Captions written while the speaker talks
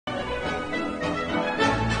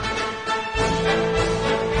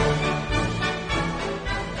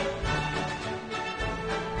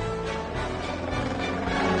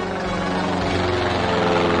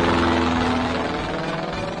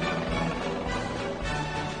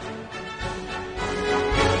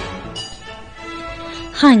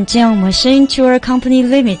Hanjiang Machine Tool Company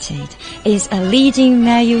Limited is a leading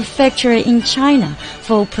manufacturer in China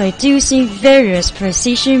for producing various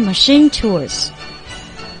precision machine tools.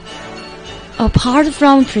 Apart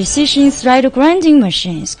from precision thread grinding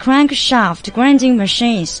machines, crankshaft grinding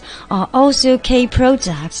machines are also key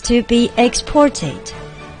products to be exported.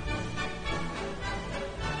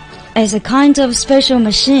 As a kind of special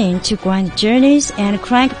machine to grind journeys and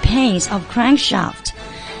crankpins of crankshaft,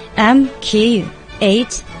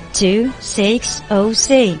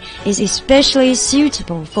 MQ8260C is especially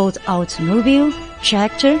suitable for the automobile,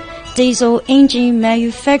 tractor, diesel engine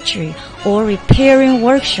manufacturing or repairing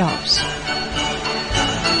workshops.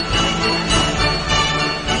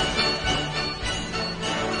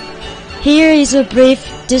 Here is a brief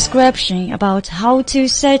description about how to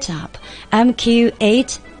set up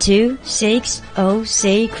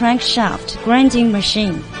MQ8260C crankshaft grinding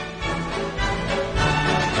machine.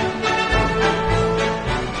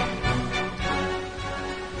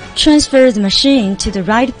 Transfer the machine to the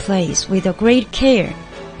right place with great care.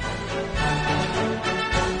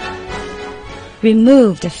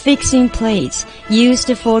 Remove the fixing plates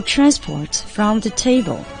used for transport from the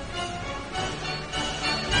table.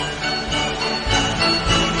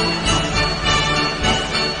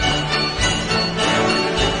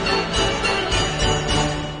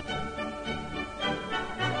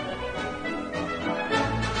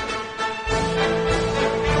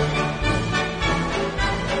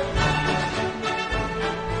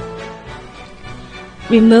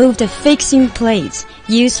 Remove the fixing plates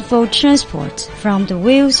used for transport from the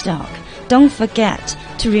wheel stock. Don't forget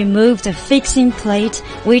to remove the fixing plate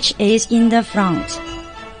which is in the front.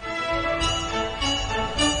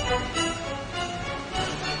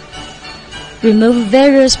 Remove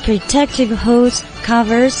various protective hoods,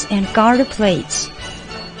 covers, and guard plates.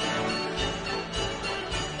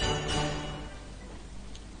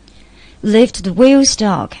 Lift the wheel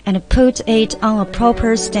stock and put it on a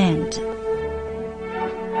proper stand.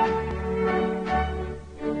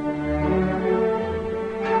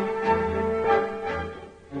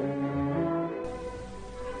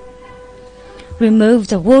 Remove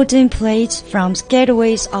the wooden plates from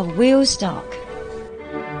gateways of wheel stock.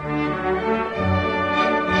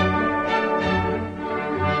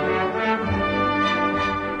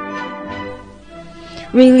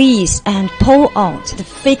 Release and pull out the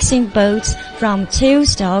fixing bolts from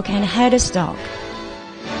tailstock and headstock.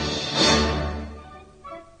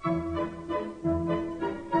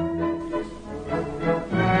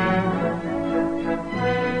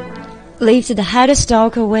 Lift the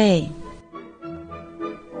headstock away.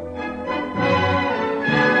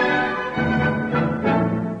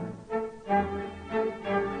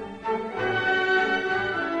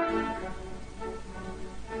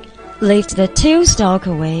 Lift the tailstock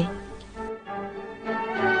away.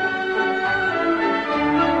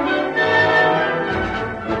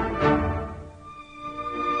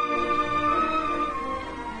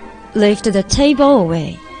 Lift the table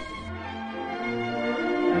away.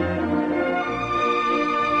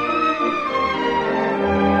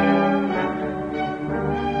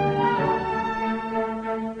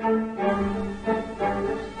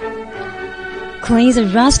 Clean the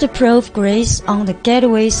rust-proof grease on the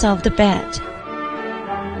gateways of the bed.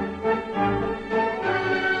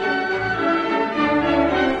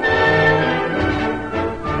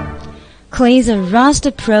 Clean the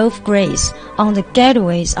rust-proof grease on the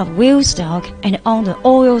gateways of wheel stock and on the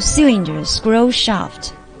oil cylinder screw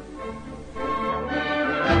shaft.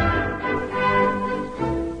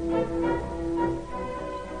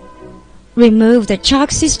 Remove the chock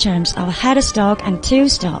systems of headstock and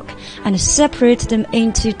tailstock and separate them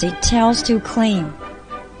into details to clean.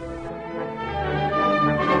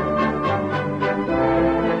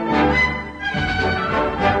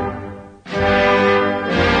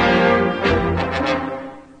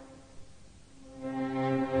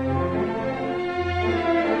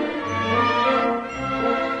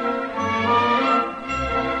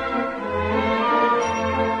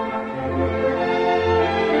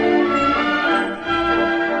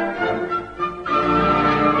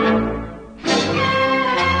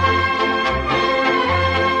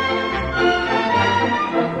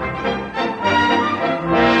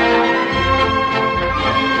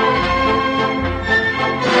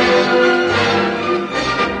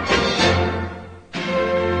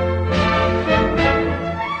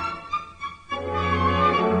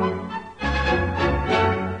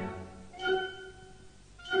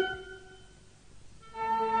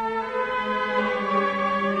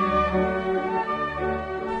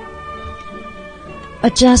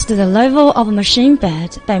 Adjust the level of machine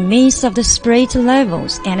bed by means of the sprit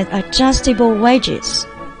levels and adjustable wedges.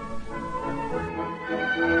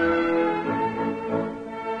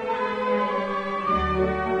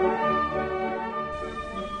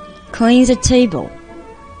 clean the table.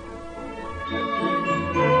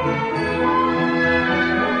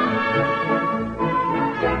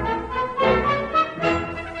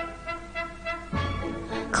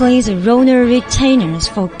 Clean the roller retainers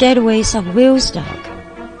for gateways of wheel stock.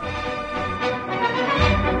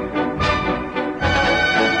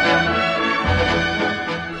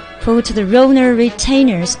 Put the roller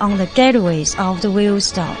retainers on the gateways of the wheel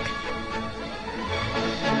stock.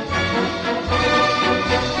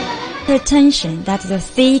 Pay attention that the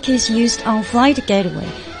thick is used on flight gateway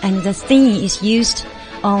and the thin is used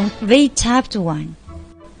on V-tapped one.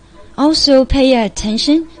 Also pay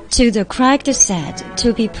attention to the correct set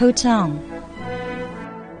to be put on.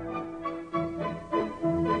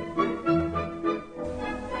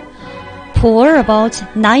 Pour about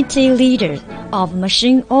 90 liters of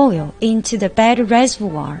machine oil into the bed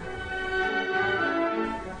reservoir.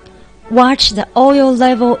 Watch the oil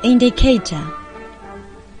level indicator.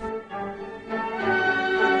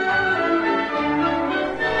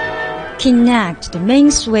 Connect the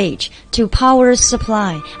main switch to power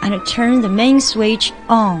supply and turn the main switch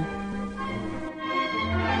on.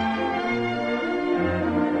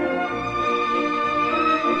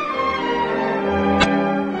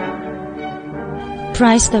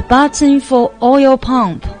 Press the button for oil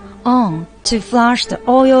pump on to flush the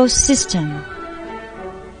oil system.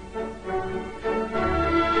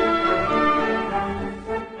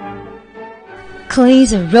 Clean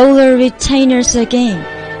the roller retainers again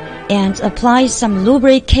and apply some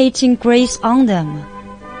lubricating grease on them.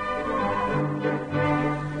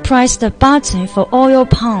 Press the button for oil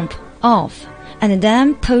pump off and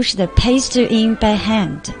then push the paste in by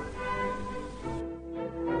hand.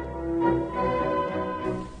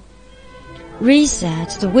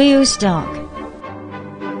 Reset the wheel stock.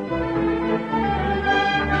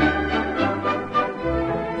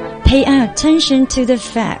 Pay attention to the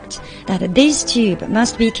fact that this tube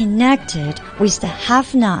must be connected with the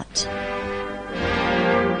half nut.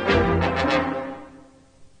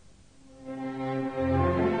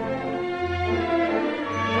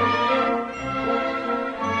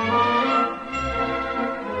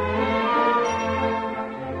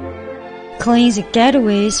 Clean the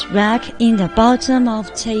gateways rack in the bottom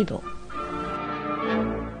of table.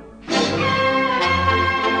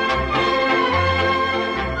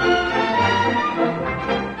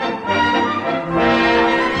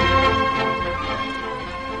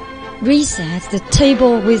 Reset the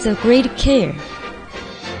table with great care.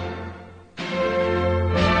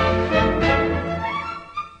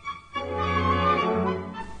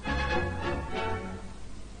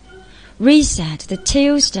 Reset the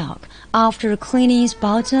tailstock after cleaning its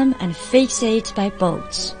bottom and fix it by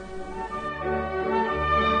bolts.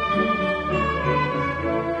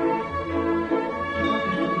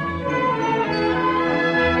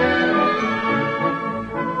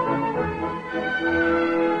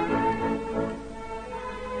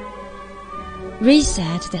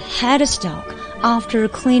 Reset the headstock after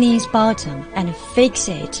cleaning its bottom and fix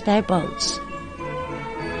it by bolts.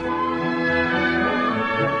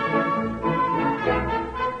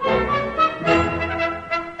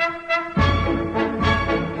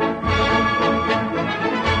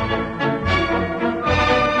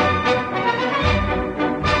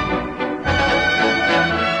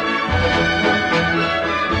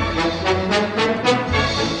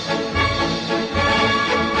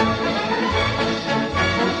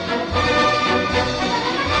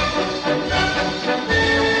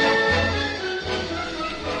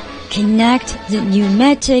 Connect the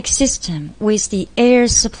pneumatic system with the air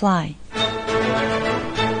supply.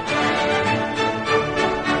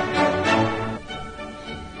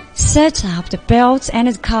 Set up the belt and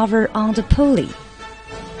the cover on the pulley.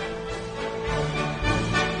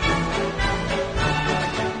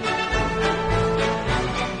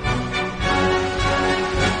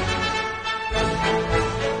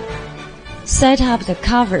 Set up the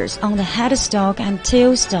covers on the headstock and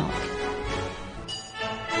tailstock.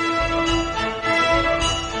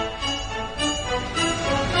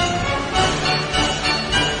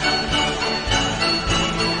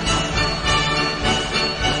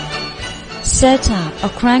 Set up a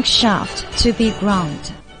crankshaft to be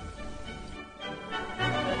ground.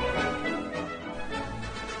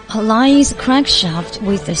 Align the crankshaft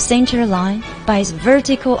with the center line by its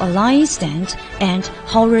vertical align stand and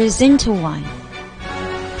horizontal one.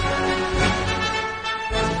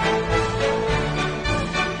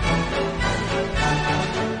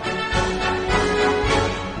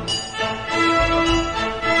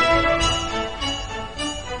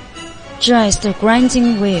 Dress the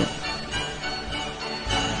grinding wheel.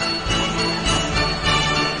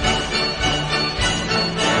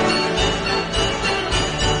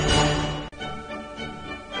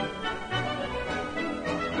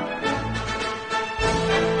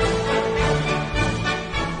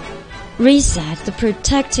 reset the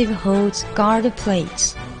protective holds guard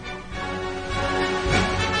plates.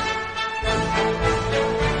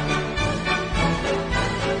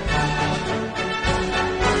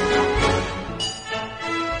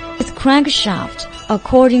 With crankshaft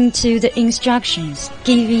according to the instructions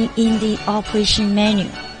given in the operation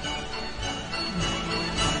manual.